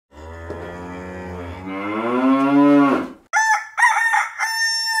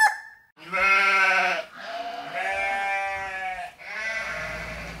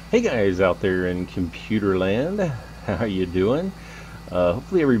Hey guys out there in computer land, how you doing?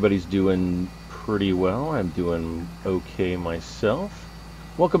 Hopefully everybody's doing pretty well. I'm doing okay myself.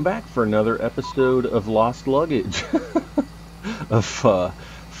 Welcome back for another episode of Lost Luggage of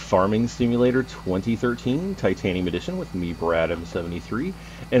Farming Simulator 2013 Titanium Edition with me, BradM73,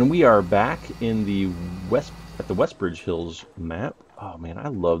 and we are back in the Westbridge Hills map. Oh man, I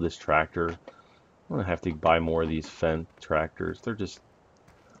love this tractor. I'm gonna have to buy more of these Fendt tractors. They're just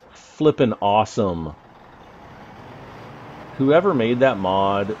flippin' awesome. Whoever made that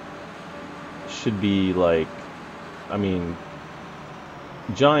mod should be like, I mean,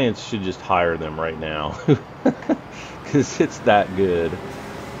 Giants should just hire them right now because it's that good.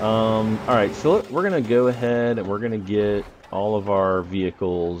 Alright, so we're gonna go ahead and we're gonna get all of our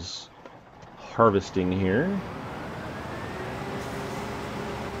vehicles harvesting here.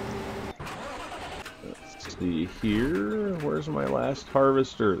 Let's see here, where's my last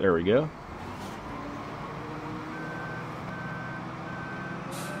harvester? There we go.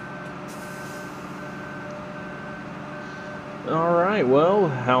 Alright, well,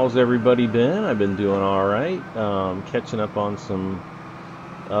 how's everybody been? I've been doing alright. Catching up on some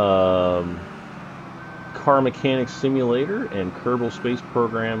Car Mechanics Simulator and Kerbal Space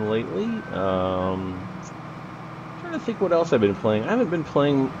Program lately. Trying to think what else I've been playing. I haven't been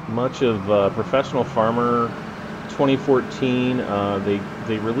playing much of Professional Farmer 2014.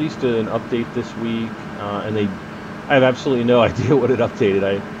 They released an update this week, and I have absolutely no idea what it updated.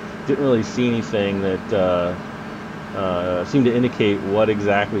 I didn't really see anything that seemed to indicate what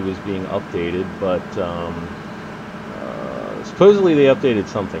exactly was being updated, but supposedly they updated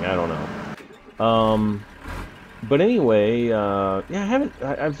something. I don't know. But anyway, yeah,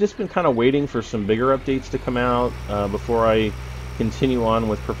 I've just been kind of waiting for some bigger updates to come out before I continue on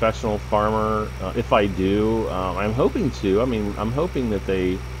with Professional Farmer. If I do, I'm hoping to. I mean, I'm hoping that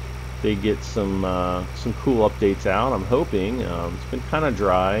they get some cool updates out. I'm hoping. It's been kind of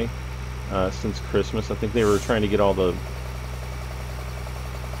dry since Christmas. I think they were trying to get all the...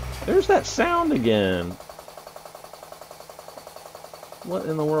 There's that sound again. What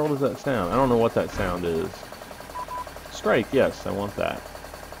in the world is that sound? I don't know what that sound is. Strike, yes, I want that.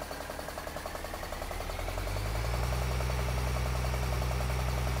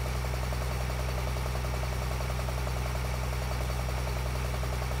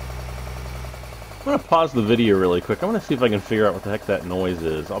 I'm going to pause the video really quick. I want to see if I can figure out what the heck that noise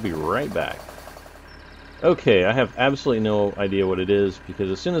is. I'll be right back. Okay, I have absolutely no idea what it is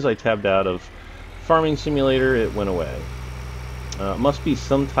because as soon as I tabbed out of Farming Simulator, it went away. It must be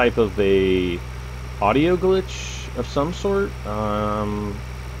some type of a audio glitch of some sort.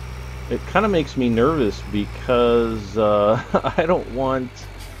 It kind of makes me nervous because I don't want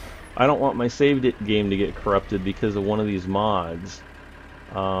my saved game to get corrupted because of one of these mods.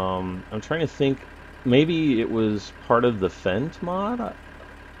 I'm trying to think. Maybe it was part of the Fendt mod.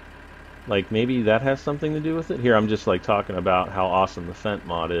 Like maybe that has something to do with it. Here I'm just like talking about how awesome the Fendt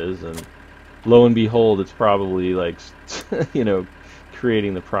mod is, and lo and behold, it's probably like you know,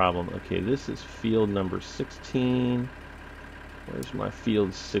 creating the problem. Okay, this is field number 16. Where's my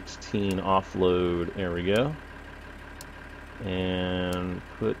field 16 offload? There we go. And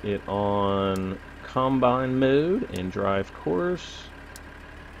put it on combine mode and drive course.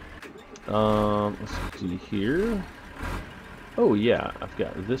 Let's see here. Oh yeah, I've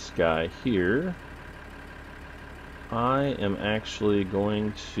got this guy here. I am actually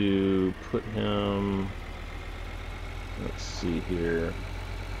going to put him... Let's see here.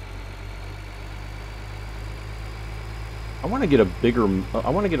 I want to get a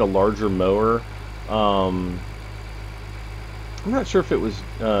larger mower. I'm not sure if it was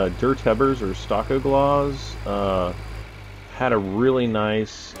Dirt Hebbers or Stocko Glaws. Had a really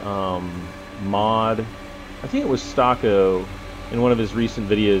nice mod. I think it was Stocko in one of his recent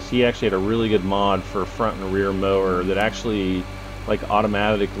videos. He actually had a really good mod for a front and rear mower that actually like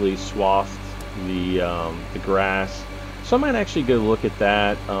automatically swathed the grass. So I might actually go look at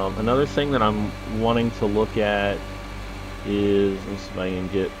that. Another thing that I'm wanting to look at is, let's see if I can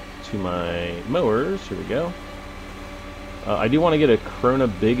get to my mowers. Here we go. I do want to get a Krona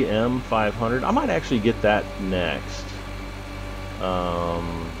Big M 500. I might actually get that next.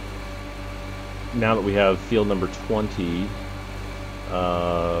 Now that we have field number 20, you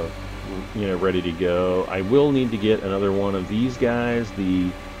know, ready to go, I will need to get another one of these guys,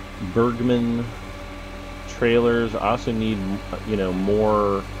 the Bergman trailers. I also need, you know,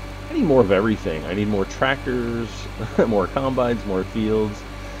 more. I need more of everything. I need more tractors, more combines, more fields.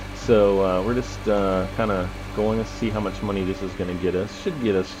 So we're just kind of going to see how much money this is going to get us. Should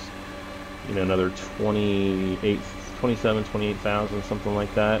get us, you know, another 28,000, something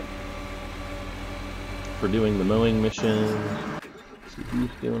like that, for doing the mowing mission. So he's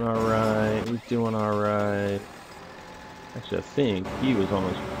doing all right. He's doing all right. Actually, I think he was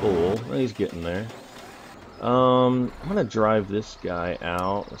almost full. Well, he's getting there. I'm gonna drive this guy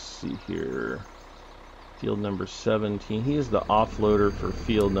out. Let's see here. Field number 17. He is the offloader for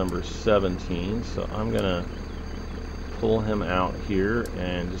field number 17. So I'm gonna pull him out here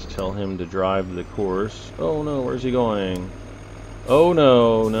and just tell him to drive the course. Oh no, where's he going? Oh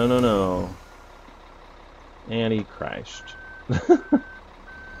no, no, no, no. And he crashed.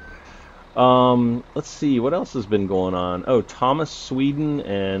 Let's see, what else has been going on? Oh, Thomas Sweden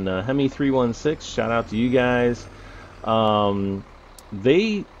and Hemi316, shout out to you guys.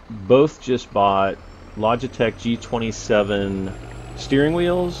 They both just bought Logitech G27 steering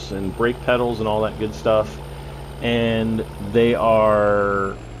wheels and brake pedals and all that good stuff. And they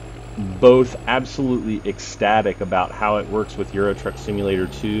are both absolutely ecstatic about how it works with Euro Truck Simulator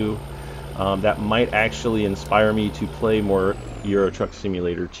 2. That might actually inspire me to play more Euro Truck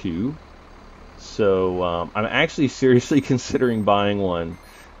Simulator 2. So I'm actually seriously considering buying one,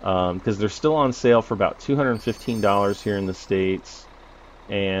 because they're still on sale for about $215 here in the States,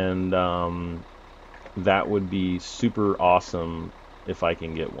 and that would be super awesome if I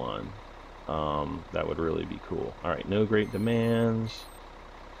can get one. That would really be cool. Alright, no great demands.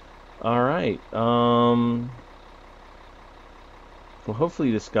 Alright, well,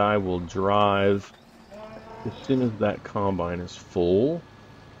 hopefully this guy will drive as soon as that combine is full.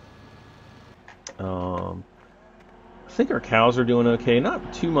 I think our cows are doing okay.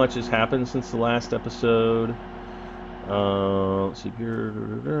 Not too much has happened since the last episode. Let's see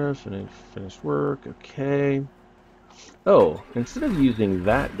here. Finished work. Okay. Oh, instead of using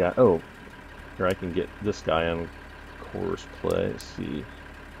that guy. Oh, here I can get this guy on course play. Let's see.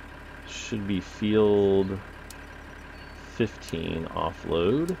 Should be field 15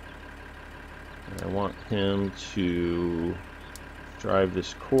 offload. And I want him to drive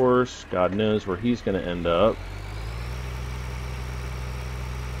this course. God knows where he's going to end up.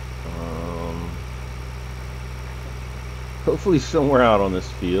 Hopefully somewhere out on this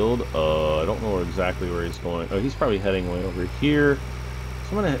field. I don't know exactly where he's going. Oh, he's probably heading way over here.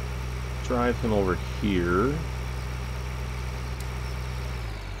 So I'm going to drive him over here.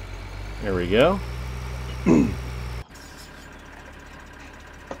 There we go.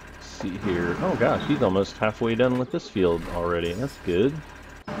 See here. Oh gosh, he's almost halfway done with this field already. That's good.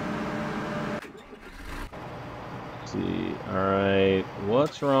 Let's see. Alright,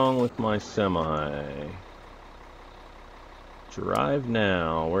 what's wrong with my semi? Drive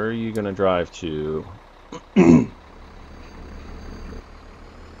now. Where are you gonna drive to?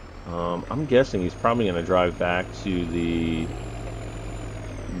 I'm guessing he's probably gonna drive back to the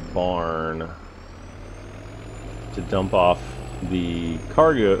barn to dump off the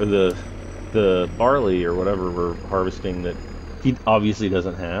cargo, the barley or whatever we're harvesting that he obviously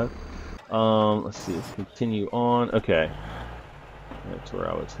doesn't have. Let's see, let's continue on. Okay, that's where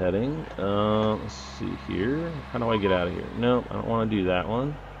I was heading. Let's see here. How do I get out of here? No, I don't want to do that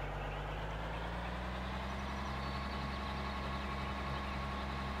one.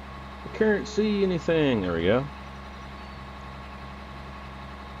 I can't see anything. There we go.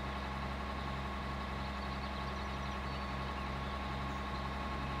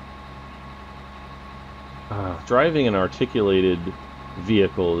 Driving an articulated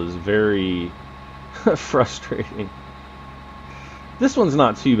vehicle is very frustrating. This one's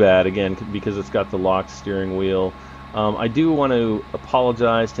not too bad, again, because it's got the locked steering wheel. I do want to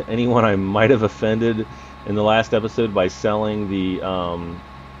apologize to anyone I might have offended in the last episode by selling the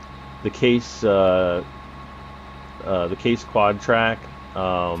case quad track.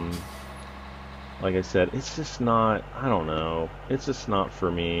 Like I said, it's just not, I don't know, it's just not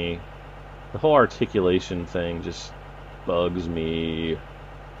for me. The whole articulation thing just bugs me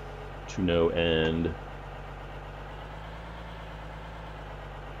to no end.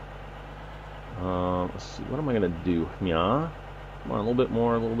 Let's see, what am I going to do? Yeah. Come on, a little bit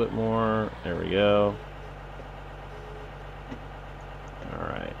more, a little bit more. There we go.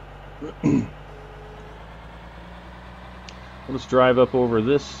 Alright. Let's drive up over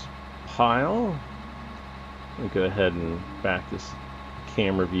this pile. Let me go ahead and back this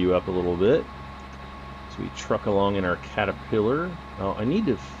camera view up a little bit as we truck along in our Caterpillar. Oh, I need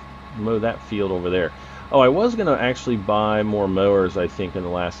to mow that field over there. Oh, I was going to actually buy more mowers, I think, in the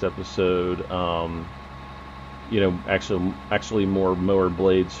last episode. You know, actually more mower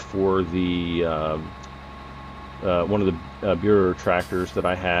blades for the one of the Bureau tractors that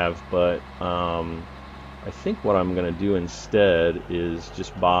I have, but I think what I'm going to do instead is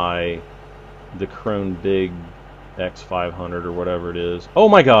just buy the Krone Big X500 or whatever it is. Oh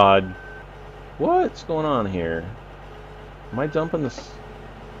my god! What's going on here? Am I dumping this?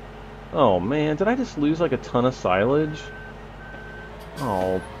 Oh man, did I just lose like a ton of silage?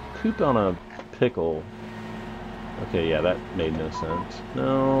 Oh, pooped on a pickle. Okay, yeah, that made no sense.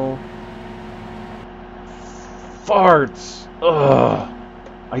 No. Farts! Ugh!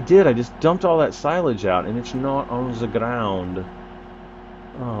 I just dumped all that silage out and it's not on the ground.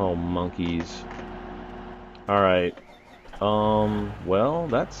 Oh, monkeys. Alright. Well,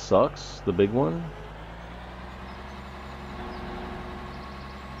 that sucks. The big one.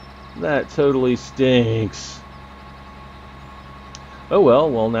 That totally stinks. Oh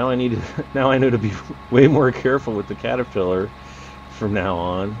well, now I need to, now I know to be way more careful with the caterpillar from now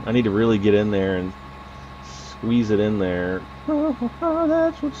on. I need to really get in there and squeeze it in there. Oh,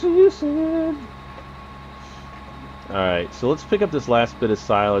 that's what she said. Alright, so let's pick up this last bit of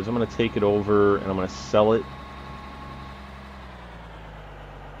silage. I'm going to take it over and I'm going to sell it.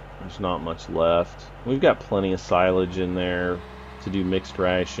 There's not much left. We've got plenty of silage in there to do mixed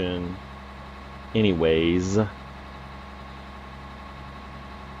ration anyways.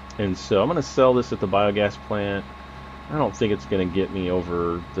 And so I'm going to sell this at the biogas plant. I don't think it's going to get me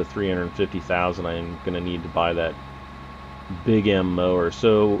over the 350,000 I'm going to need to buy that Big M mower.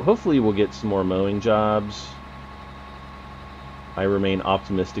 So hopefully we'll get some more mowing jobs. I remain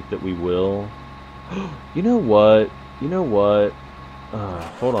optimistic that we will. You know what? You know what?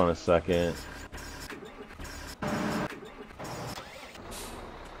 Hold on a second.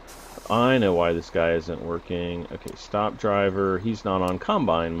 I know why this guy isn't working. Okay, stop driver. He's not on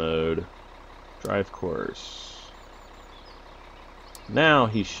combine mode. Drive course. Now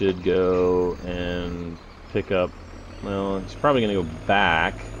he should go and pick up. Well, he's probably going to go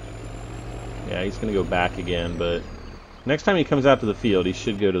back. Yeah, he's going to go back again, but next time he comes out to the field, he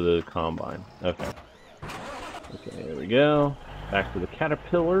should go to the combine. Okay. Okay, there we go. Back to the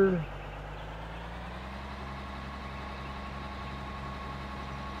caterpillar.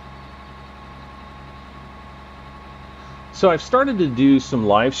 So I've started to do some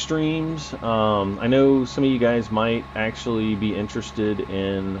live streams. I know some of you guys might actually be interested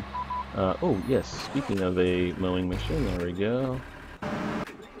in... oh, yes, speaking of a mowing machine, there we go. I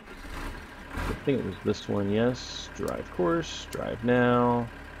think it was this one, yes. Drive course, drive now.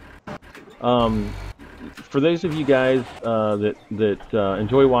 For those of you guys that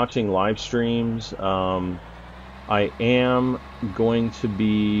enjoy watching live streams, I am going to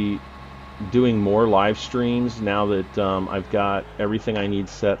be doing more live streams now that I've got everything I need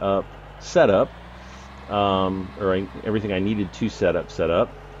set up, everything I needed to set up.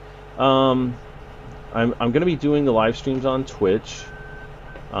 I'm going to be doing the live streams on Twitch.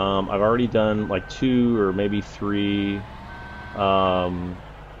 I've already done like 2 or maybe 3,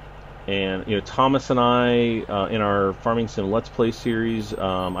 and you know, Thomas and I in our Farming Sim Let's Play series,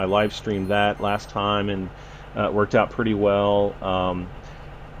 I live streamed that last time and it worked out pretty well.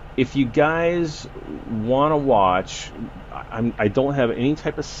 If you guys want to watch, I don't have any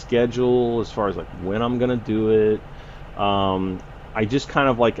type of schedule as far as like when I'm gonna do it. I just kind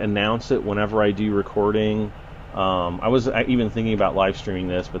of like announce it whenever I do recording. I was even thinking about live streaming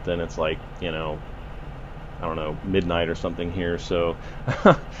this, but then it's like, you know, I don't know, midnight or something here, so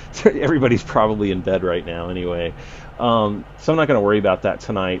everybody's probably in bed right now anyway. So I'm not going to worry about that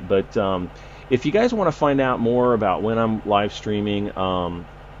tonight, but if you guys want to find out more about when I'm live streaming,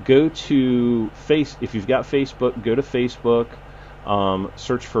 go to if you've got Facebook, go to Facebook,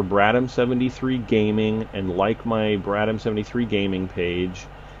 search for Bradham73 Gaming and like my Bradham73 Gaming page,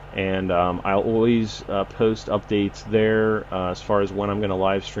 and I'll always post updates there as far as when I'm going to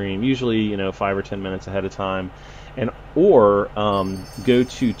live stream, usually, you know, 5 or 10 minutes ahead of time. And or go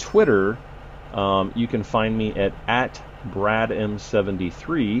to Twitter. You can find me at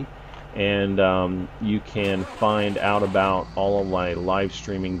Bradham73, and you can find out about all of my live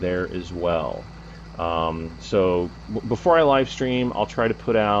streaming there as well. So before I live stream, I'll try to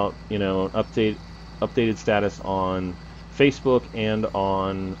put out, you know, an updated status on Facebook and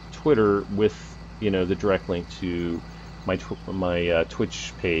on Twitter with, you know, the direct link to my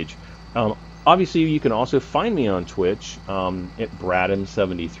Twitch page. Obviously, you can also find me on Twitch at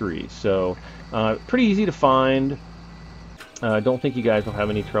Bradham73. So pretty easy to find. I don't think you guys will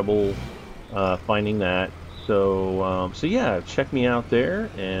have any trouble finding that. So yeah, check me out there,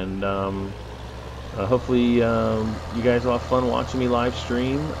 and hopefully you guys will have fun watching me live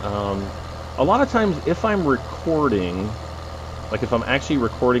stream. A lot of times, if I'm recording, Like if I'm actually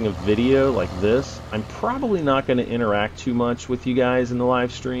recording a video like this, I'm probably not going to interact too much with you guys in the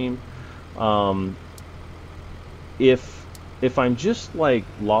live stream. If I'm just like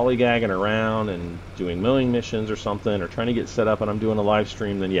lollygagging around and doing mowing missions or something, or trying to get set up and I'm doing a live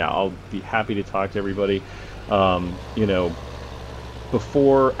stream, then yeah, I'll be happy to talk to everybody. You know,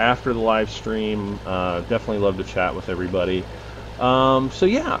 before, after the live stream, definitely love to chat with everybody. So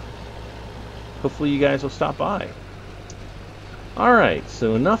yeah, hopefully you guys will stop by. Alright,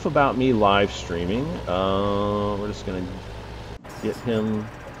 so enough about me live streaming. We're just going to get him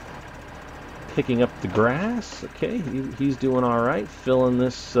picking up the grass. Okay, he's doing alright, filling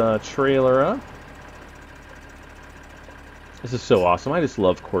this trailer up. This is so awesome. I just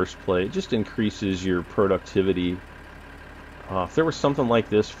love course play. It just increases your productivity. If there was something like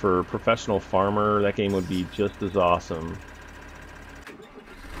this for Professional Farmer, that game would be just as awesome.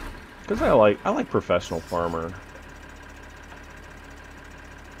 Because I like Professional Farmer.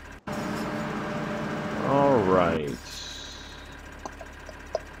 Alright.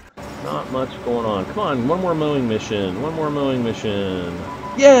 Not much going on. Come on, one more mowing mission. One more mowing mission.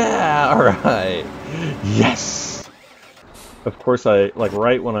 Yeah! Alright. Yes! Of course, like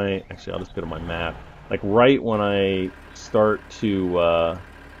right when actually, I'll just go to my map. Like right when I start to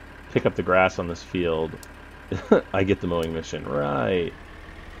pick up the grass on this field, I get the mowing mission. Right.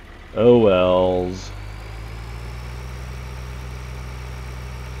 Oh wells.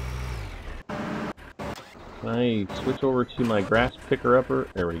 Can I switch over to my grass picker upper?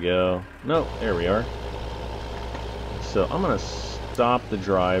 There we go. No, there we are. So I'm gonna stop the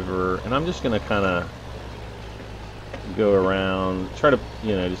driver, and I'm just gonna kind of go around, try to,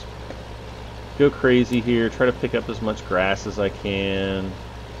 you know, just go crazy here, try to pick up as much grass as I can,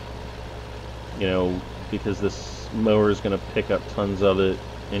 you know, because this mower is going to pick up tons of it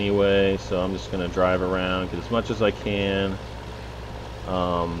anyway, so I'm just going to drive around, get as much as I can.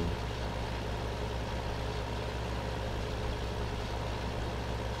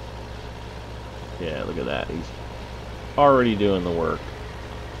 Yeah, look at that, he's already doing the work.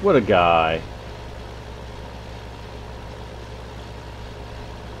 What a guy.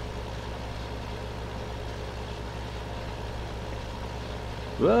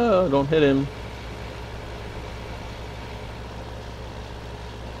 Whoa, don't hit him.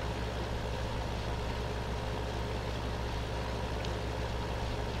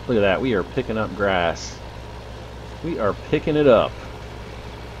 Look at that, we are picking up grass. We are picking it up.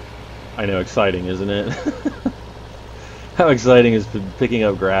 I know, exciting, isn't it? How exciting is picking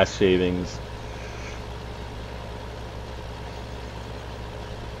up grass shavings?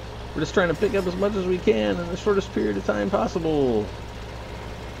 We're just trying to pick up as much as we can in the shortest period of time possible.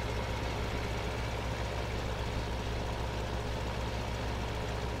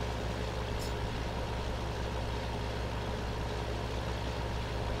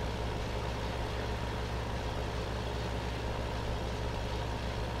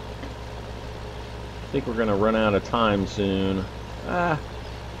 I think we're going to run out of time soon. Ah.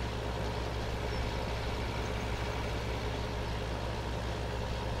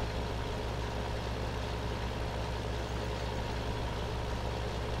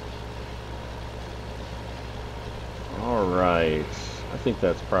 All right. I think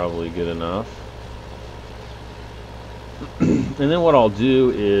that's probably good enough. And then what I'll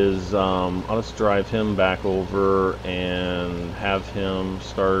do is I'll just drive him back over and have him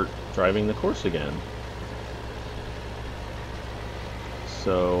start driving the course again.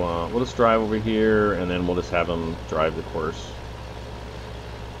 So we'll just drive over here, and then we'll just have him drive the course.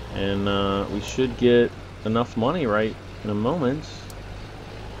 And we should get enough money right in a moment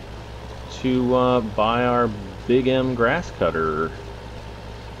to buy our Big M grass cutter,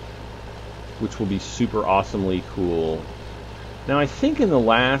 which will be super awesomely cool. Now I think in the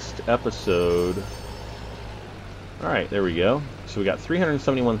last episode... Alright, there we go. So we got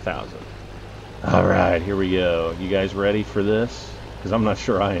 371,000. Alright, here we go. You guys ready for this? Because I'm not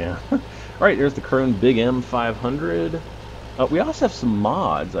sure I am. Alright, there's the Krone Big M 500. We also have some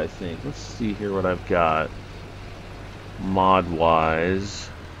mods, I think. Let's see here what I've got mod-wise.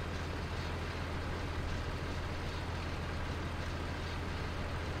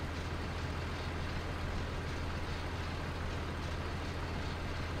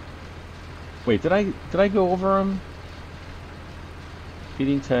 Wait, did I go over them?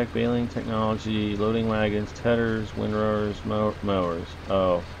 Feeding tech, baling technology, loading wagons, tedders, windrowers, mowers.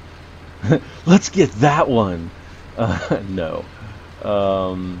 Oh. Let's get that one! No.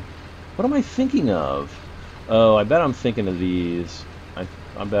 What am I thinking of? Oh, I bet I'm thinking of these.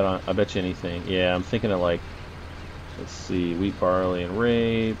 I bet you anything. Yeah, I'm thinking of, like, let's see, wheat, barley, and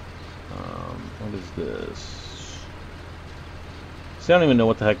rape. What is this? See, I don't even know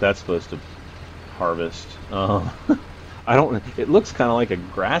what the heck that's supposed to harvest. I don't. It looks kind of like a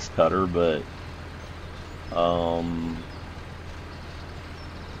grass cutter, but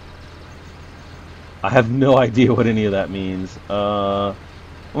I have no idea what any of that means. I'm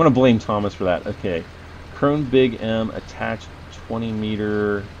gonna blame Thomas for that. Okay, Krone Big M attached 20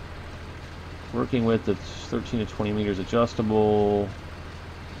 meter. Working with the 13 to 20 meters adjustable.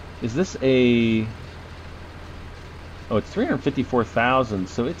 Is this a? Oh, it's 354,000.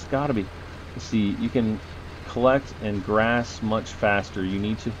 So it's got to be. Let's see. You can collect and grass much faster. You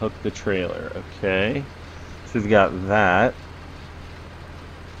need to hook the trailer. Okay. So we've got that.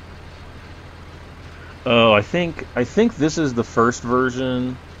 Oh, I think this is the first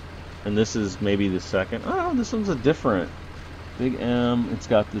version, and this is maybe the second. Oh, this one's a different Big M. It's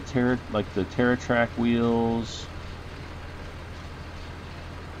got the TerraTrack wheels.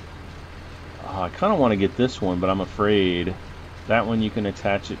 I kind of want to get this one, but I'm afraid that one you can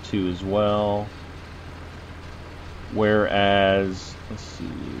attach it to as well. Whereas, let's see.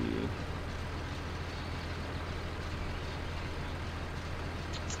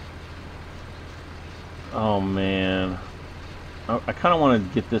 Oh man, I kind of want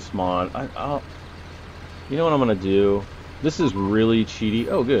to get this mod. You know what I'm gonna do? This is really cheaty.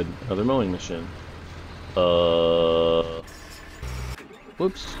 Oh, good, another mowing mission.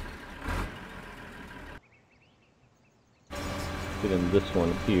 Whoops. Get in this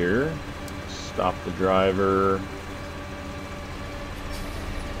one here. Stop the driver.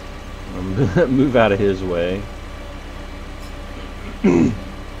 Move out of his way.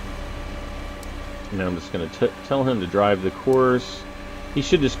 Now I'm just going to tell him to drive the course. He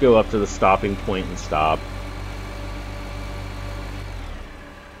should just go up to the stopping point and stop.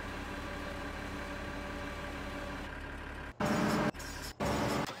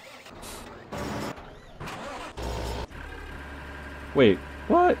 Wait,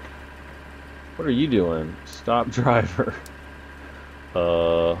 what? What are you doing? Stop driver.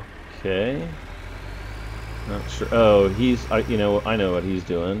 Okay. Not sure. Oh, you know, I know what he's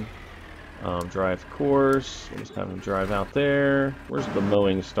doing. Drive course. We'll just have him drive out there. Where's the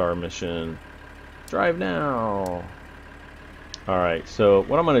mowing star mission? Drive now. Alright, so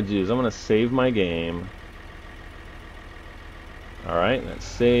what I'm going to do is I'm going to save my game. Alright, that's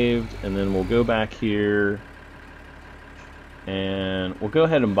saved. And then we'll go back here. And we'll go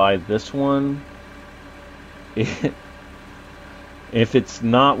ahead and buy this one. If it's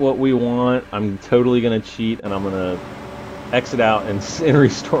not what we want, I'm totally going to cheat and I'm going to exit out and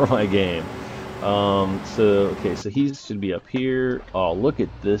restore my game. Okay, so he should be up here. Oh, look at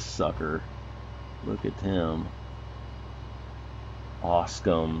this sucker. Look at him.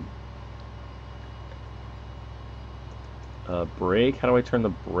 Awesome. Brake? How do I turn the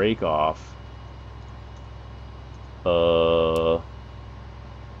brake off?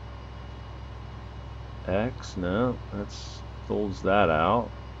 X? No, that's folds that out.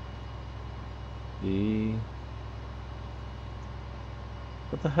 D.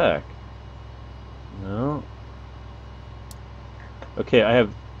 What the heck? No. Okay, I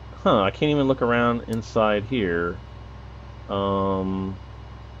have... Huh, I can't even look around inside here.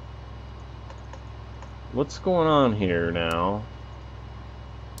 What's going on here now?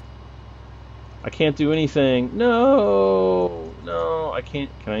 I can't do anything. No! No, I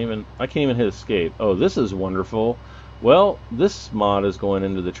can't... I can't even hit escape. Oh, this is wonderful. Well, this mod is going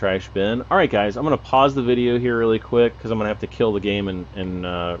into the trash bin. Alright guys, I'm going to pause the video here really quick because I'm going to have to kill the game and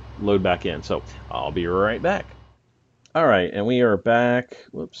load back in. So, I'll be right back. Alright, and we are back.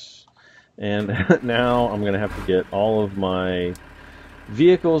 Whoops. And now I'm going to have to get all of my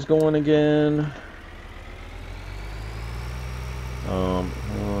vehicles going again.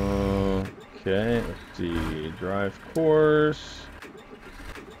 Okay, let's see. Drive course.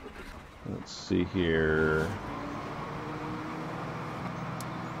 Let's see here.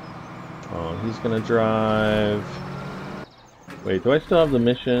 Oh, he's gonna drive. Wait, do I still have the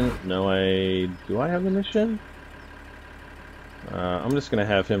mission? No, do I have the mission? I'm just gonna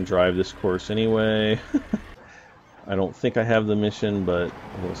have him drive this course anyway. I don't think I have the mission, but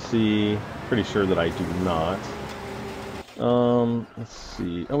we'll see. Pretty sure that I do not. Let's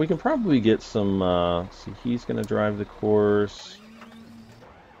see. Oh, we can probably get some, see, he's gonna drive the course.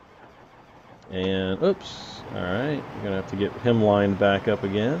 And, oops. Alright, we're gonna have to get him lined back up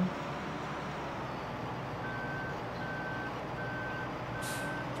again.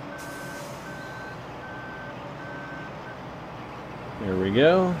 There we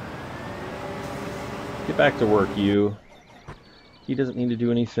go. Get back to work, you. He doesn't need to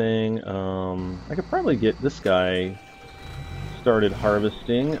do anything. I could probably get this guy started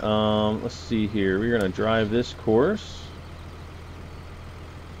harvesting. Let's see here. We're going to drive this course.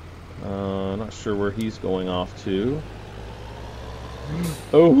 Not sure where he's going off to.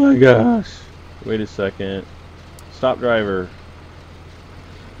 Oh my gosh! Wait a second. Stop, driver.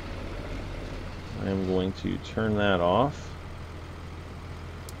 I am going to turn that off.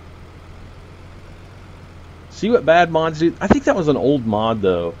 See what bad mods do? I think that was an old mod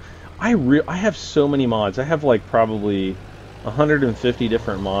though. I have so many mods. I have like probably 150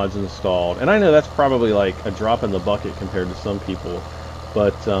 different mods installed. And I know that's probably like a drop in the bucket compared to some people.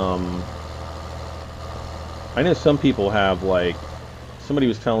 But I know some people have like, somebody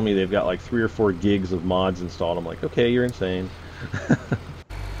was telling me they've got like 3 or 4 gigs of mods installed. I'm like, okay, you're insane.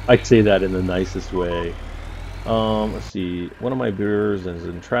 I say that in the nicest way. Let's see. One of my brewers is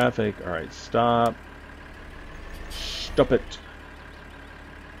in traffic. Alright, stop. Stop it.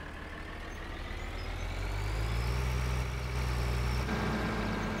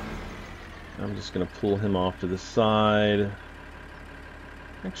 I'm just going to pull him off to the side.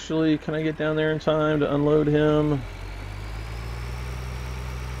 Actually, can I get down there in time to unload him?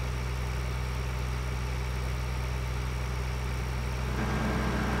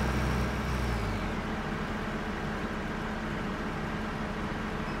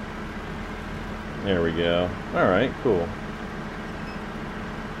 There we go. Alright, cool.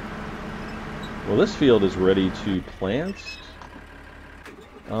 Well, this field is ready to plant.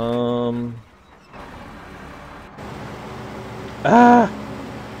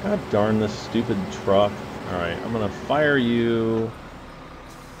 God darn this stupid truck. Alright, I'm gonna fire you.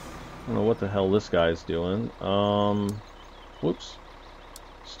 I don't know what the hell this guy's doing. Whoops.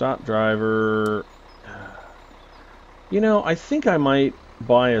 Stop, driver. You know, I think I might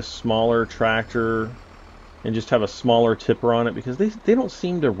buy a smaller tractor and just have a smaller tipper on it, because they don't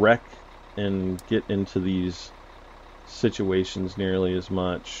seem to wreck and get into these situations nearly as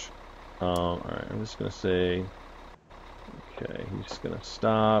much. Alright, I'm just gonna say, okay, he's just gonna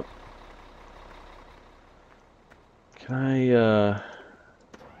stop. Can I, there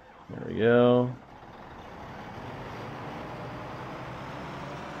we go.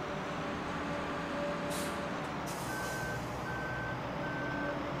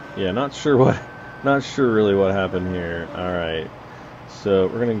 Yeah, not sure really what happened here. Alright, so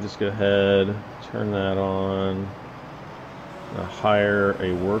we're gonna just go ahead, turn that on. Hire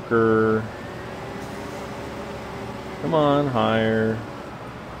a worker. Come on, hire.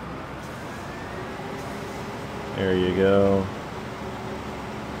 There you go.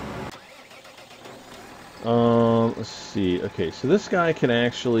 Let's see. Okay, so this guy can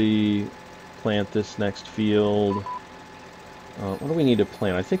actually plant this next field. What do we need to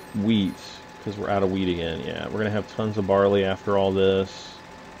plant? I think wheat, because we're out of wheat again. Yeah, we're going to have tons of barley after all this.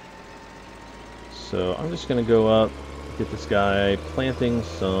 So I'm just going to go up, get this guy planting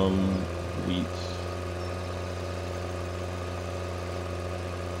some wheat.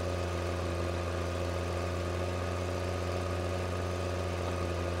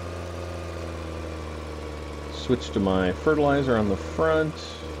 Switch to my fertilizer on the front.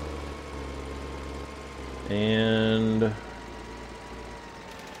 And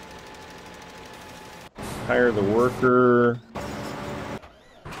hire the worker.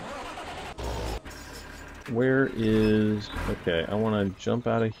 Where is... Okay, I want to jump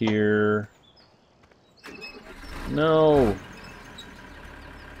out of here. No!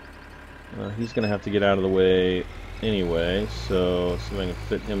 He's going to have to get out of the way anyway, so see if I can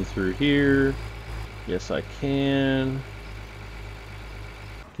fit him through here. Yes, I can.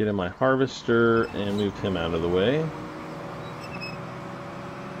 Get in my harvester and move him out of the way.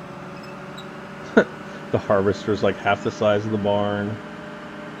 The harvester's like half the size of the barn.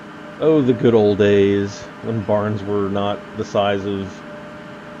 Oh, the good old days when barns were not the size of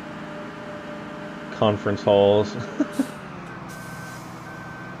conference halls.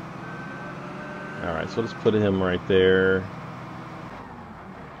 Alright, so let's put him right there.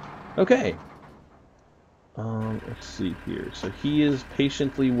 Okay. Let's see here. So he is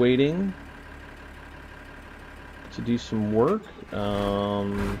patiently waiting to do some work.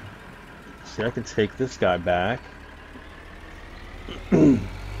 See, I can take this guy back and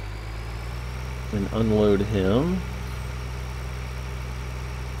unload him.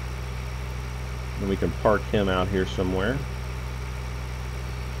 And we can park him out here somewhere.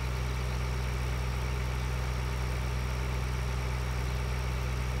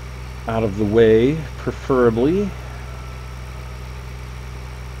 Out of the way, preferably.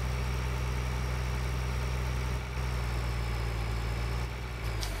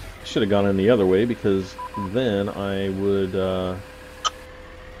 Should have gone in the other way, because then I would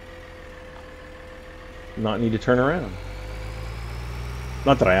not need to turn around.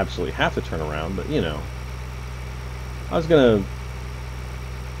 Not that I absolutely have to turn around, but you know. I was gonna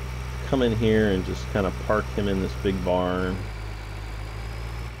come in here and just kind of park him in this big barn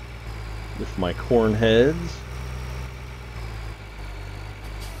with my corn heads.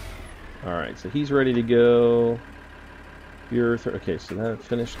 Alright, so he's ready to go. Okay, so that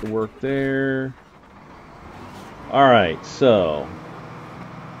finished the work there. Alright, so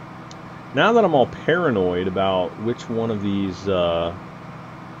now that I'm all paranoid about which one of these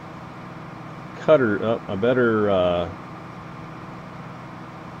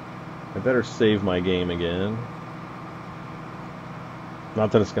I better save my game again.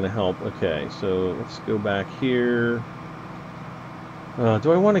 Not that it's going to help. Okay, so let's go back here.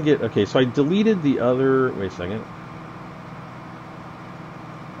 Do I want to get... Okay, so I deleted the other... Wait a second.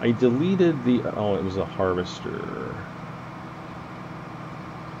 I deleted the... Oh, it was a harvester.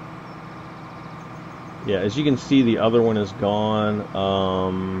 Yeah, as you can see, the other one is gone.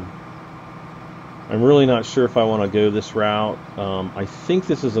 I'm really not sure if I want to go this route. I think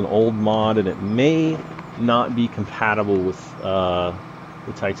this is an old mod, and it may not be compatible with the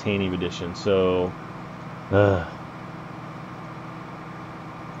Titanium Edition. So I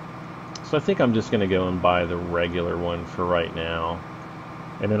think I'm just going to go and buy the regular one for right now,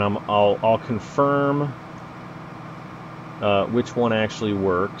 and then I'll confirm which one actually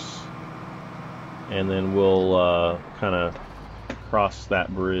works, and then we'll kind of cross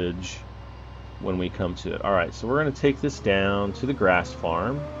that bridge when we come to it. Alright, so we're going to take this down to the grass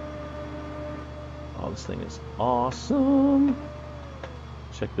farm. Oh, this thing is awesome.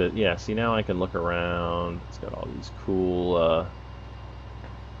 Check the... Yeah, see, now I can look around. It's got all these cool...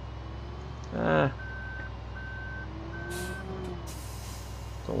 Don't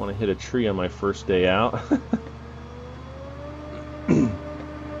want to hit a tree on my first day out. Look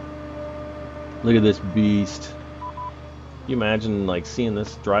at this beast. Can you imagine, like, seeing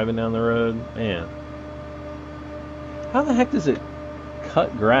this driving down the road? Man. How the heck does it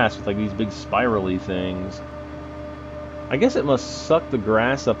cut grass with, like, these big spirally things? I guess it must suck the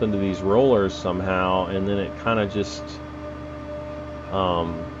grass up into these rollers somehow, and then it kind of just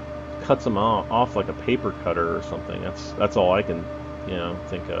cuts them off like a paper cutter or something. That's all I can,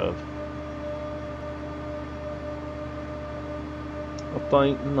 think of. I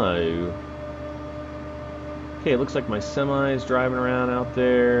don't know. Okay, it looks like my semi is driving around out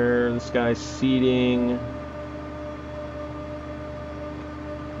there. This guy's seeding.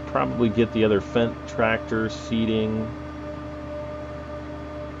 Probably get the other Fendt tractor seeding.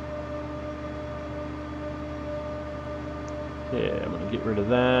 Okay, I'm going to get rid of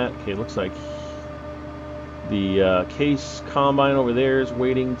that. Okay, looks like the Case combine over there is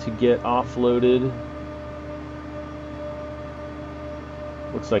waiting to get offloaded.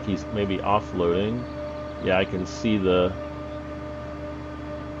 Looks like he's maybe offloading. Yeah, I can see the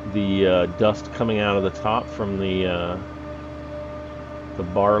dust coming out of the top from the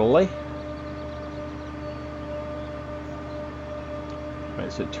barley.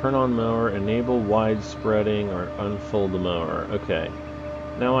 Alright, so turn on mower, enable wide spreading, or unfold the mower. Okay.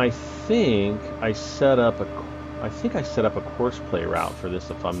 Now I think I set up a course play route for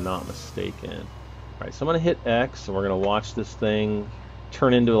this, if I'm not mistaken. Alright, so I'm gonna hit X, and we're gonna watch this thing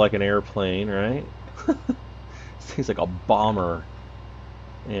turn into like an airplane, right? This thing's like a bomber.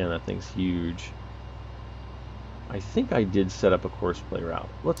 Man, that thing's huge. I think I did set up a course play route.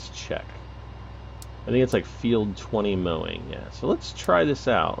 Let's check. I think it's like field 20 mowing. Yeah, so let's try this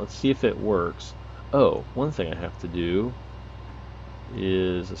out. Let's see if it works. Oh, one thing I have to do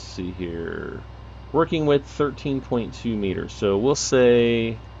is, let's see here, working with 13.2 meters. So we'll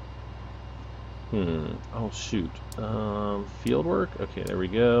say, oh shoot, field work. Okay, there we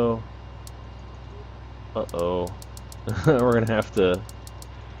go. Uh-oh. We're gonna have to...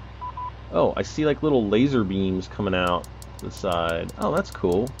 Oh, I see like little laser beams coming out the side. Oh, that's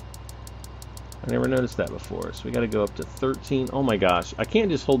cool. I never noticed that before. So we gotta go up to 13. Oh my gosh. I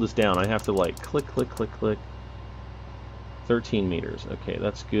can't just hold this down. I have to like click, click, click, click. 13 meters. Okay,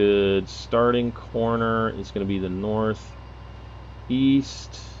 that's good. Starting corner is gonna be the northeast.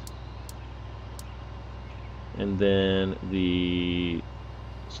 And then the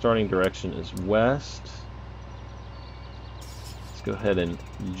starting direction is west. Let's go ahead and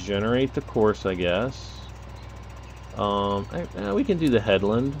generate the course, I guess. We can do the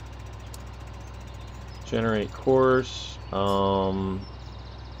headland. Generate course. Oh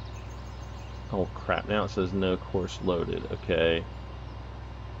crap, now it says no course loaded. Okay.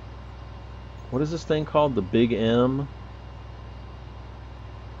 What is this thing called? The Big M?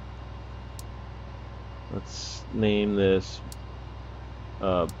 Let's name this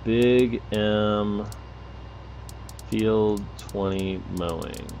Big M Field 20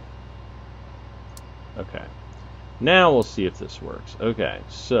 Mowing. Okay. Now we'll see if this works. Okay,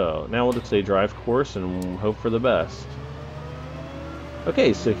 so now we'll just say drive course and hope for the best.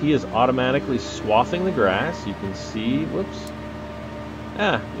 Okay, so he is automatically swathing the grass. You can see, whoops.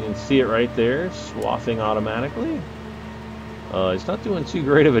 You can see it right there, swathing automatically. He's not doing too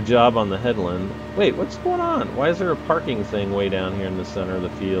great of a job on the headland. Wait, what's going on? Why is there a parking thing way down here in the center of the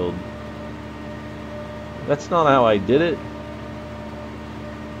field? That's not how I did it.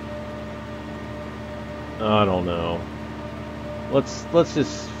 I don't know. Let's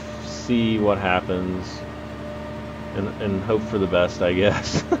just see what happens and hope for the best, I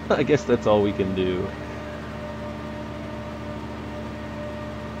guess. I guess that's all we can do.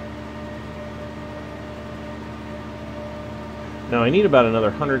 Now I need about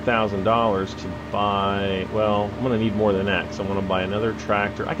another $100,000 to buy, well, I'm going to need more than that, because I'm going to buy another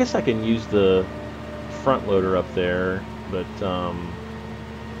tractor. I guess I can use the front loader up there, but,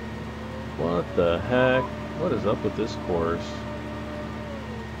 what the heck? What is up with this course?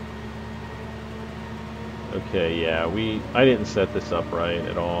 Okay, yeah, I didn't set this up right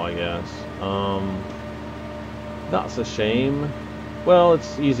at all, I guess. That's a shame. Well,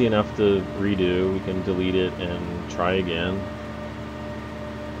 it's easy enough to redo. We can delete it and try again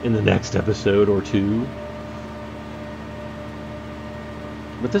in the next episode or two.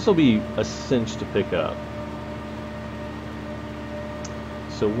 But this will be a cinch to pick up.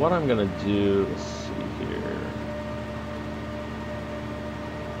 So what I'm going to do, let's see here.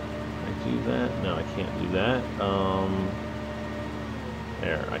 Can I do that? No, I can't do that.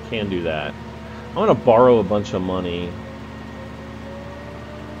 There, I can do that. I'm going to borrow a bunch of money.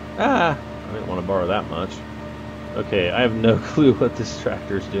 I didn't want to borrow that much. Okay, I have no clue what this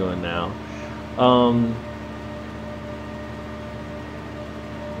tractor's doing now. I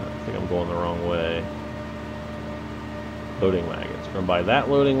think I'm going the wrong way. Loading wagons. We're going to buy that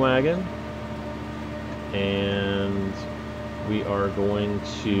loading wagon. And we are going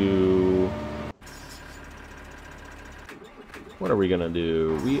to... What are we going to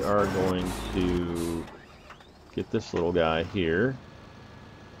do? We are going to get this little guy here.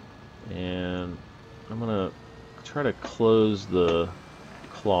 And I'm going to try to close the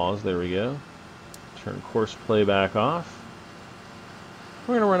claws. There we go. Turn course playback off.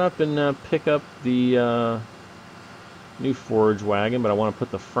 We're going to run up and pick up the new forage wagon, but I want to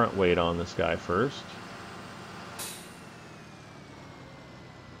put the front weight on this guy first.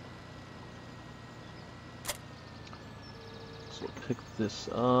 So we'll pick this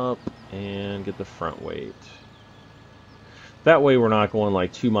up and get the front weight. That way we're not going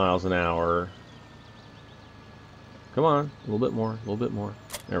like 2 miles an hour. Come on, a little bit more, a little bit more.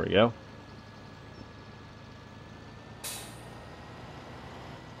 There we go.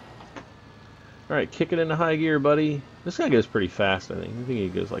 Alright, kick it into high gear, buddy. This guy goes pretty fast, I think. I think he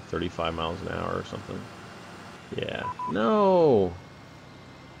goes like 35 miles an hour or something. Yeah. No!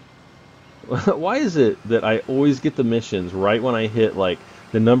 Why is it that I always get the missions right when I hit like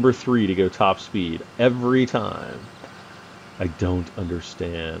the number 3 to go top speed? Every time. I don't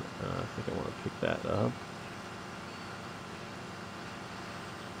understand. I think I want to pick that up.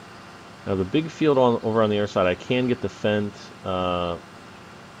 Now the big field over on the other side, I can get the fence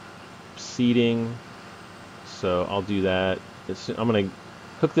seating, so I'll do that. I'm going to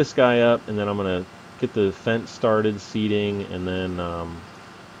hook this guy up, and then I'm going to get the fence started, seating, and then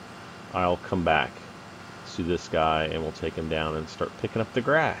I'll come back to this guy, and we'll take him down and start picking up the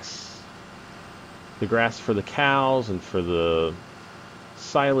grass. The grass for the cows and for the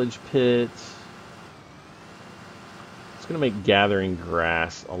silage pit. It's going to make gathering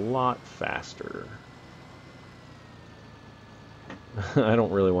grass a lot faster. I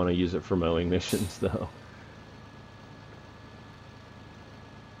don't really want to use it for mowing missions, though.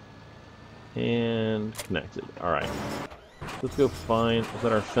 And connected. Alright. Let's go find... Is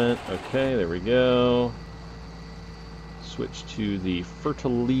that our fence? Okay, there we go. Switch to the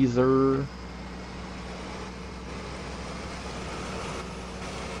fertilizer.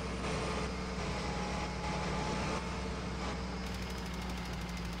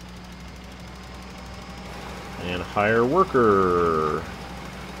 And hire worker.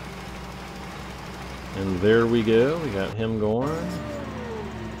 And there we go. We got him going.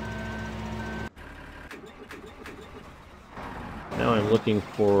 Now I'm looking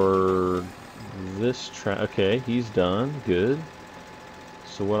for this okay, he's done. Good.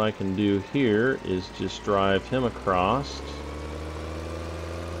 So what I can do here is just drive him across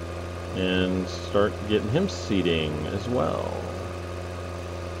and start getting him seating as well.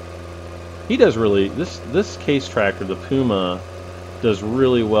 He does really, this case tractor, the Puma, does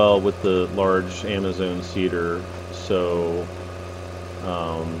really well with the large Amazon seeder, so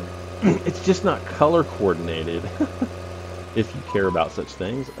It's just not color coordinated. If you care about such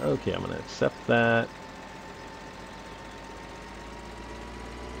things. Okay, I'm going to accept that.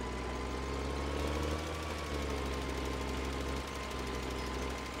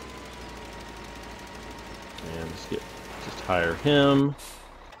 And just hire him.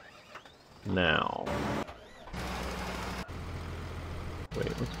 Now. Wait,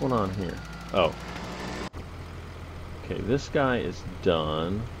 what's going on here? Oh. Okay, this guy is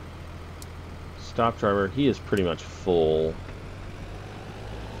done. Stock driver, he is pretty much full.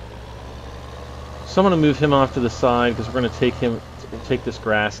 So I'm going to move him off to the side because we're going to take this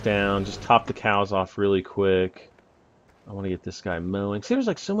grass down, just top the cows off really quick. I want to get this guy mowing. See, there's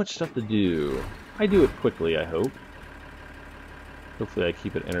like so much stuff to do. I do it quickly, I hope. Hopefully I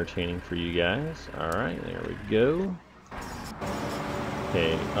keep it entertaining for you guys. Alright, there we go.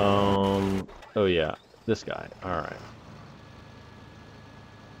 Okay, oh yeah, this guy. Alright.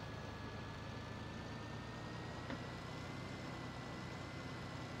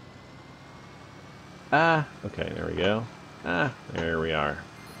 Ah, okay, there we go. Ah, there we are.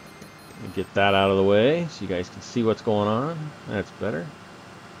 Let me get that out of the way so you guys can see what's going on. That's better.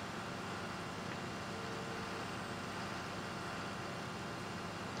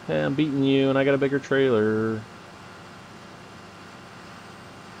 Hey, I'm beating you and I got a bigger trailer.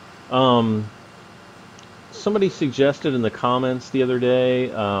 Somebody suggested in the comments the other day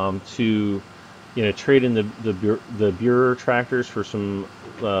to, trade in the Burer tractors for some,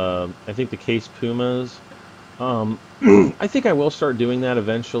 I think the Case Pumas. I think I will start doing that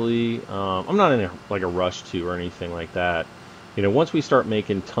eventually. I'm not in a rush to or anything like that. Once we start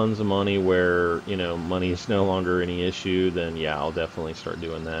making tons of money where, money is no longer any issue, then yeah, I'll definitely start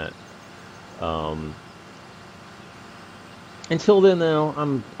doing that. Until then,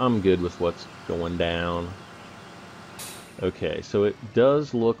 though, I'm good with what's going down. Okay, so it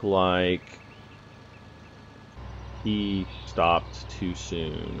does look like he stopped too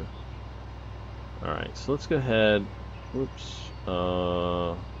soon. Alright, so let's go ahead. Oops.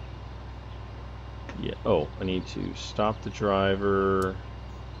 Yeah. Oh, I need to stop the driver.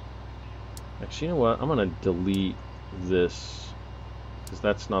 Actually, you know what? I'm going to delete this because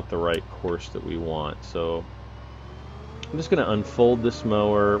that's not the right course that we want. So I'm just going to unfold this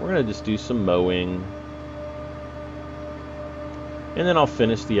mower. We're going to just do some mowing. And then I'll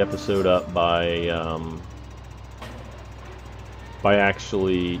finish the episode up by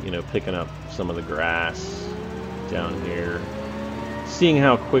actually, picking up some of the grass down here. Seeing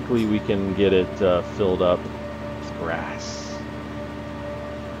how quickly we can get it filled up with grass.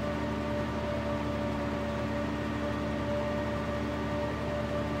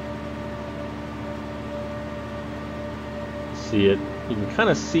 See it? You can kind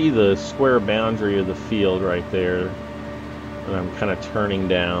of see the square boundary of the field right there. And I'm kind of turning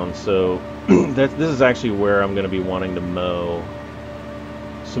down, so this is actually where I'm going to be wanting to mow.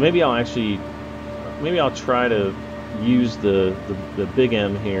 So maybe I'll try to use the Big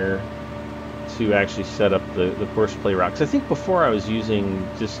M here to actually set up the course play route. Because I think before I was using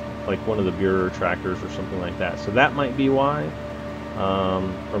just like one of the Burer tractors or something like that. So that might be why.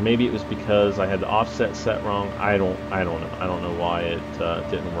 Or maybe it was because I had the offset set wrong. I don't know. I don't know why it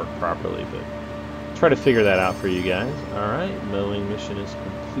didn't work properly, but try to figure that out for you guys. Alright, mowing mission is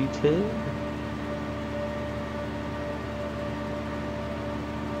completed.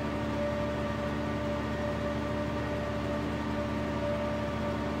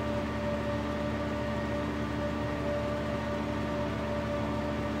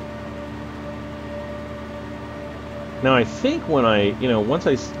 Now I think when once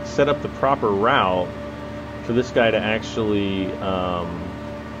I set up the proper route for this guy to actually,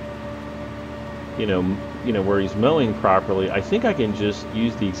 where he's mowing properly, I think I can just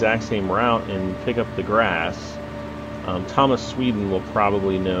use the exact same route and pick up the grass. Thomas Sweden will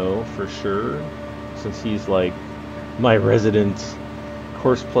probably know for sure, since he's like my resident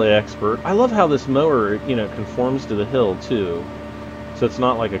courseplay expert. I love how this mower, conforms to the hill too. So it's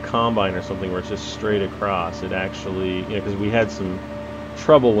not like a combine or something where it's just straight across. It actually, because we had some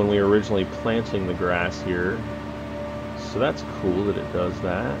trouble when we were originally planting the grass here. So that's cool that it does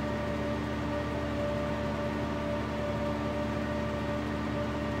that.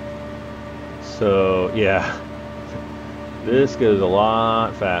 So, yeah. This goes a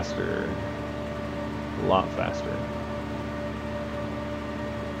lot faster. A lot faster.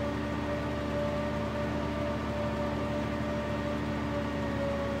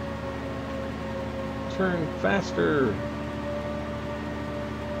 Turn faster.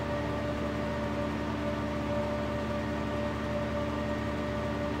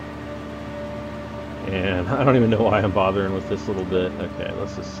 And I don't even know why I'm bothering with this little bit. Okay,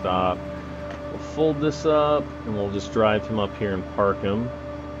 let's just stop. We'll fold this up, and we'll just drive him up here and park him.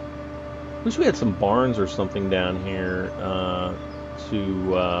 Wish we had some barns or something down here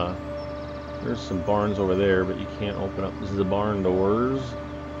there's some barns over there, but you can't open up the barn doors.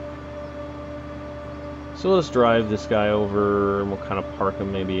 So let's drive this guy over, and we'll kind of park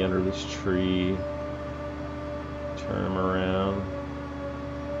him maybe under this tree. Turn him around.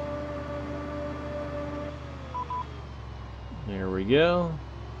 There we go.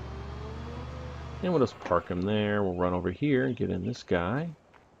 And we'll just park him there. We'll run over here and get in this guy.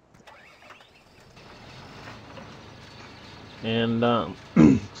 And,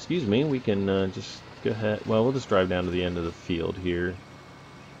 excuse me, we can just go ahead. Well, we'll just drive down to the end of the field here.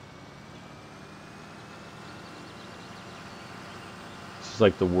 This is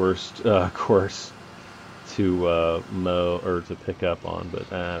like the worst course to mow or to pick up on, but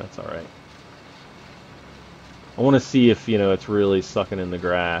that's all right. I want to see if, you know, it's really sucking in the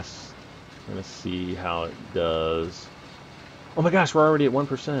grass. I'm going to see how it does. Oh my gosh, we're already at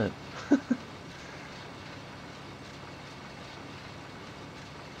 1%.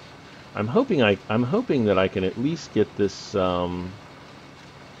 I'm hoping that I can at least get this, you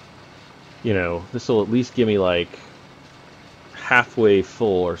know, this will at least give me like halfway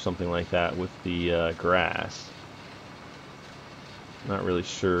full or something like that with the grass. Not really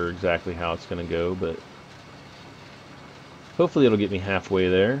sure exactly how it's going to go, but hopefully it'll get me halfway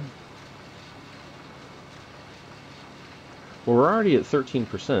there. Well, we're already at 13%,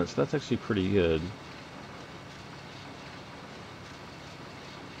 so that's actually pretty good.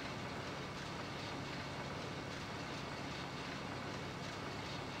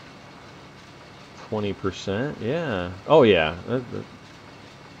 %, yeah. Oh yeah,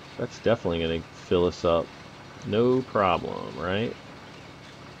 that's definitely going to fill us up. No problem, right?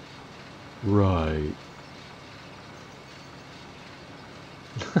 Right.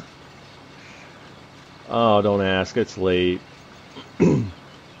 Oh, don't ask. It's late. Let's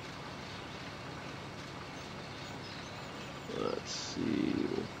see.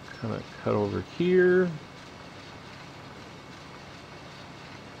 We'll kind of cut over here.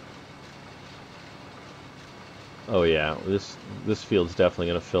 Oh yeah, this field's definitely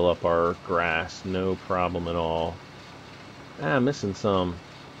going to fill up our grass. No problem at all. Ah, missing some.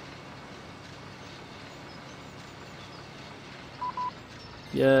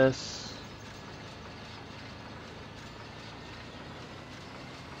 Yes.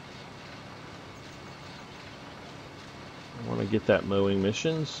 I want to get that mowing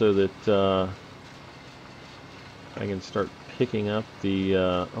mission so that I can start picking up the...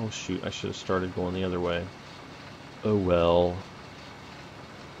 oh shoot, I should have started going the other way. Oh well.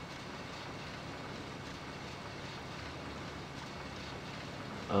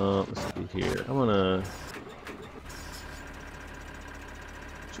 Let's see here. I'm gonna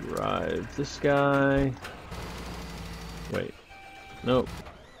drive this guy. Wait. Nope.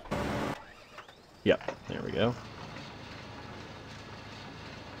 Yep, there we go.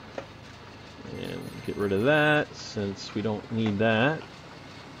 And get rid of that since we don't need that.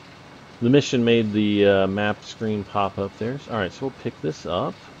 The mission made the map screen pop up there. Alright, so we'll pick this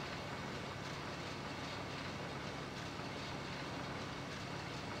up.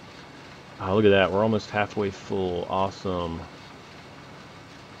 Oh, look at that. We're almost halfway full. Awesome.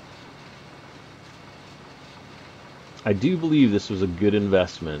 I do believe this was a good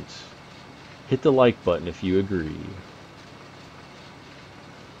investment. Hit the like button if you agree.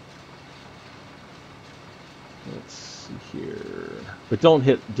 Let's see here. But don't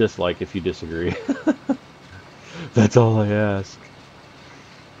hit dislike if you disagree. That's all I ask.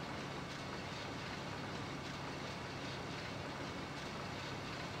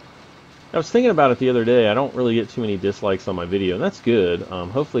 I was thinking about it the other day. I don't really get too many dislikes on my video, and that's good.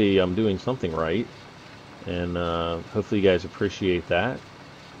 Hopefully I'm doing something right, and hopefully you guys appreciate that.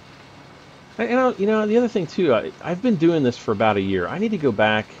 And, you know, the other thing too, I've been doing this for about a year. I need to go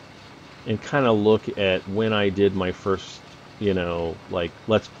back and kind of look at when I did my first, you know, like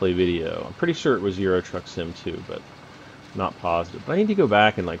Let's Play video. I'm pretty sure it was Euro Truck Sim 2, but not positive. But I need to go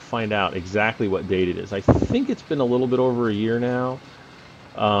back and like find out exactly what date it is. I think it's been a little bit over a year now.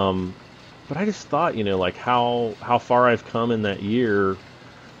 But I just thought, you know, like how far I've come in that year,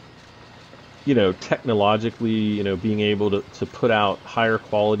 you know, technologically, you know, being able to put out higher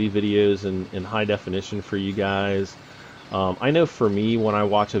quality videos in high definition for you guys. I know for me, when I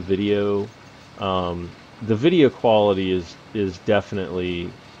watch a video, the video quality is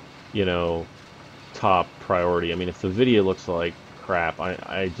definitely, you know, top priority. I mean, if the video looks like crap,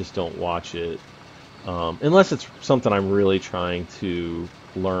 I just don't watch it. Unless it's something I'm really trying to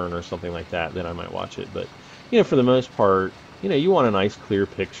learn or something like that, then I might watch it. But for the most part, you want a nice clear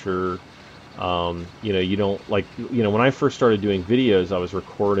picture. You don't like, when I first started doing videos, I was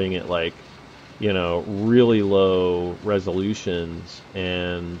recording at like, really low resolutions,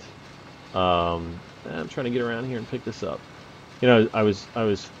 and I'm trying to get around here and pick this up. I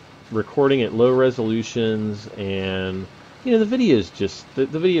was recording at low resolutions, and the videos the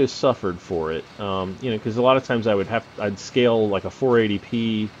videos suffered for it. Because a lot of times I'd scale like a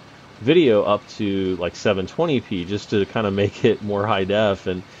 480p video up to like 720p just to kind of make it more high def,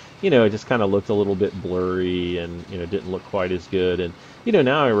 and it just kind of looked a little bit blurry, and didn't look quite as good. And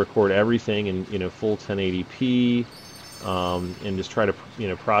now I record everything in full 1080p, and just try to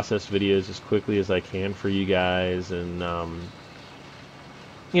process videos as quickly as I can for you guys, and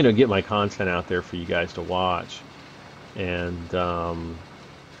get my content out there for you guys to watch. And I'm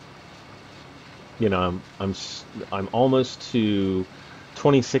almost to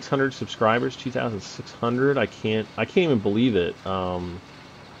 2,600 subscribers, 2,600. I can't even believe it.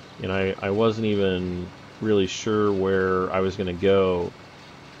 I wasn't even really sure where I was going to go,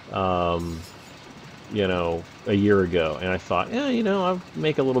 a year ago. And I thought, I'll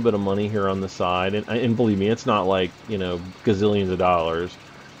make a little bit of money here on the side. And believe me, it's not like, gazillions of dollars.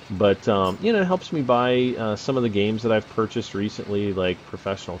 But, it helps me buy some of the games that I've purchased recently, like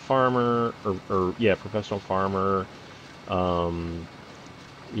Professional Farmer, Professional Farmer, Car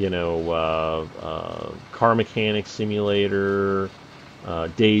Mechanic Simulator,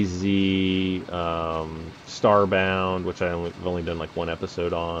 DayZ, Starbound, which I've only done like one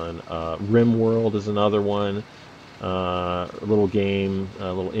episode on. RimWorld is another one. A little game,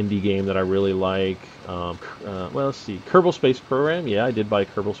 a little indie game that I really like. Well, let's see. Kerbal Space Program. Yeah, I did buy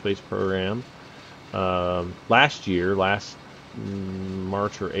Kerbal Space Program last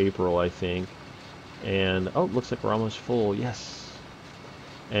March or April, I think. And looks like we're almost full. Yes.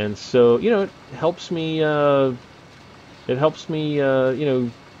 And so it helps me.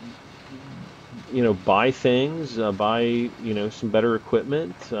 Buy things, buy some better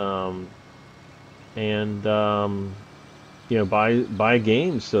equipment. And buy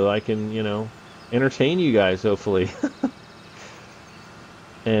games so I can entertain you guys, hopefully.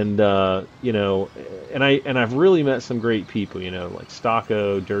 And and I've really met some great people, like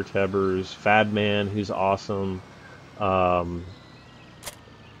Stocko, Dirtebbers, Fadman, who's awesome. I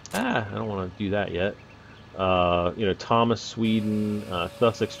don't want to do that yet. Thomas Sweden,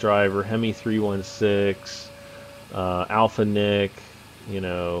 Sussex Driver, Hemi 316, Alpha Nick,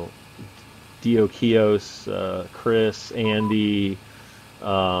 Diokios, Chris, Andy,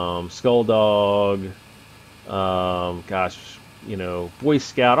 Skulldog, Boy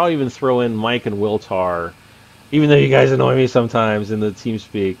Scout. I'll even throw in Mike and Wiltar, even though you guys annoy me sometimes in the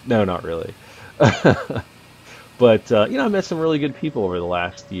TeamSpeak. No, not really. But I met some really good people over the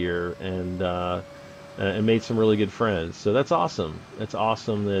last year, and made some really good friends. So that's awesome. It's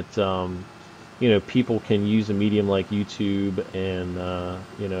awesome that people can use a medium like YouTube, and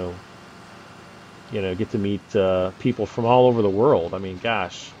get to meet people from all over the world. I mean,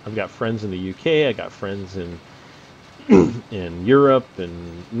 gosh, I've got friends in the UK, I got friends in in Europe,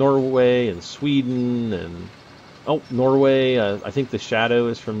 and Norway, and Sweden, and Norway. I think the Shadow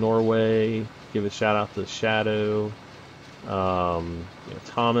is from Norway. Give a shout out to the Shadow.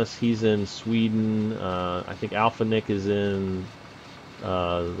 Thomas, he's in Sweden. I think Alpha Nick is in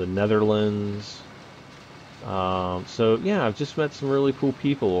the Netherlands. So yeah, I've just met some really cool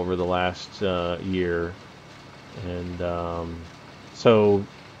people over the last year, and so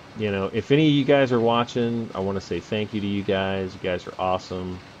if any of you guys are watching, I want to say thank you to you guys. You guys are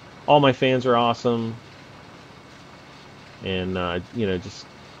awesome. All my fans are awesome, and just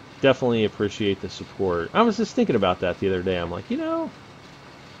definitely appreciate the support. I was just thinking about that the other day. I'm like,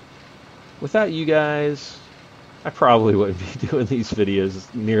 without you guys, I probably wouldn't be doing these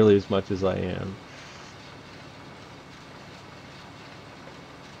videos nearly as much as I am.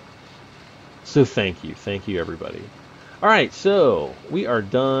 So thank you everybody. Alright, so we are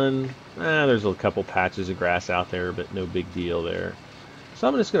done. There's a couple patches of grass out there, but no big deal there. So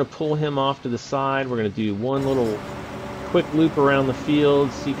I'm just going to pull him off to the side. We're going to do one little quick loop around the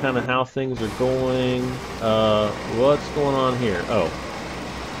field, see kind of how things are going. What's going on here? Oh,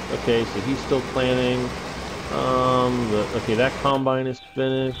 okay, so he's still planting. Okay, that combine is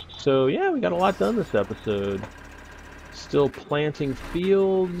finished. So yeah, we got a lot done this episode. Still planting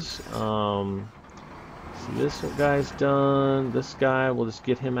fields. See, this guy's done. This guy, we'll just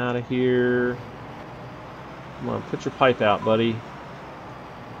get him out of here. Come on, put your pipe out, buddy.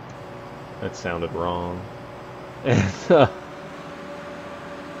 That sounded wrong. And, so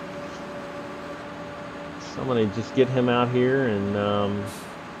I'm going to just get him out here and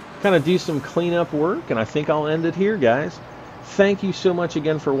kind of do some cleanup work, and I think I'll end it here, guys. Thank you so much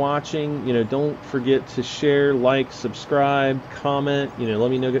again for watching. Don't forget to share, like, subscribe, comment.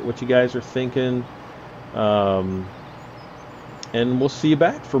 Let me know what you guys are thinking. And we'll see you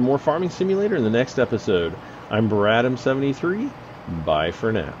back for more Farming Simulator in the next episode. I'm Bradham73. Bye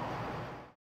for now.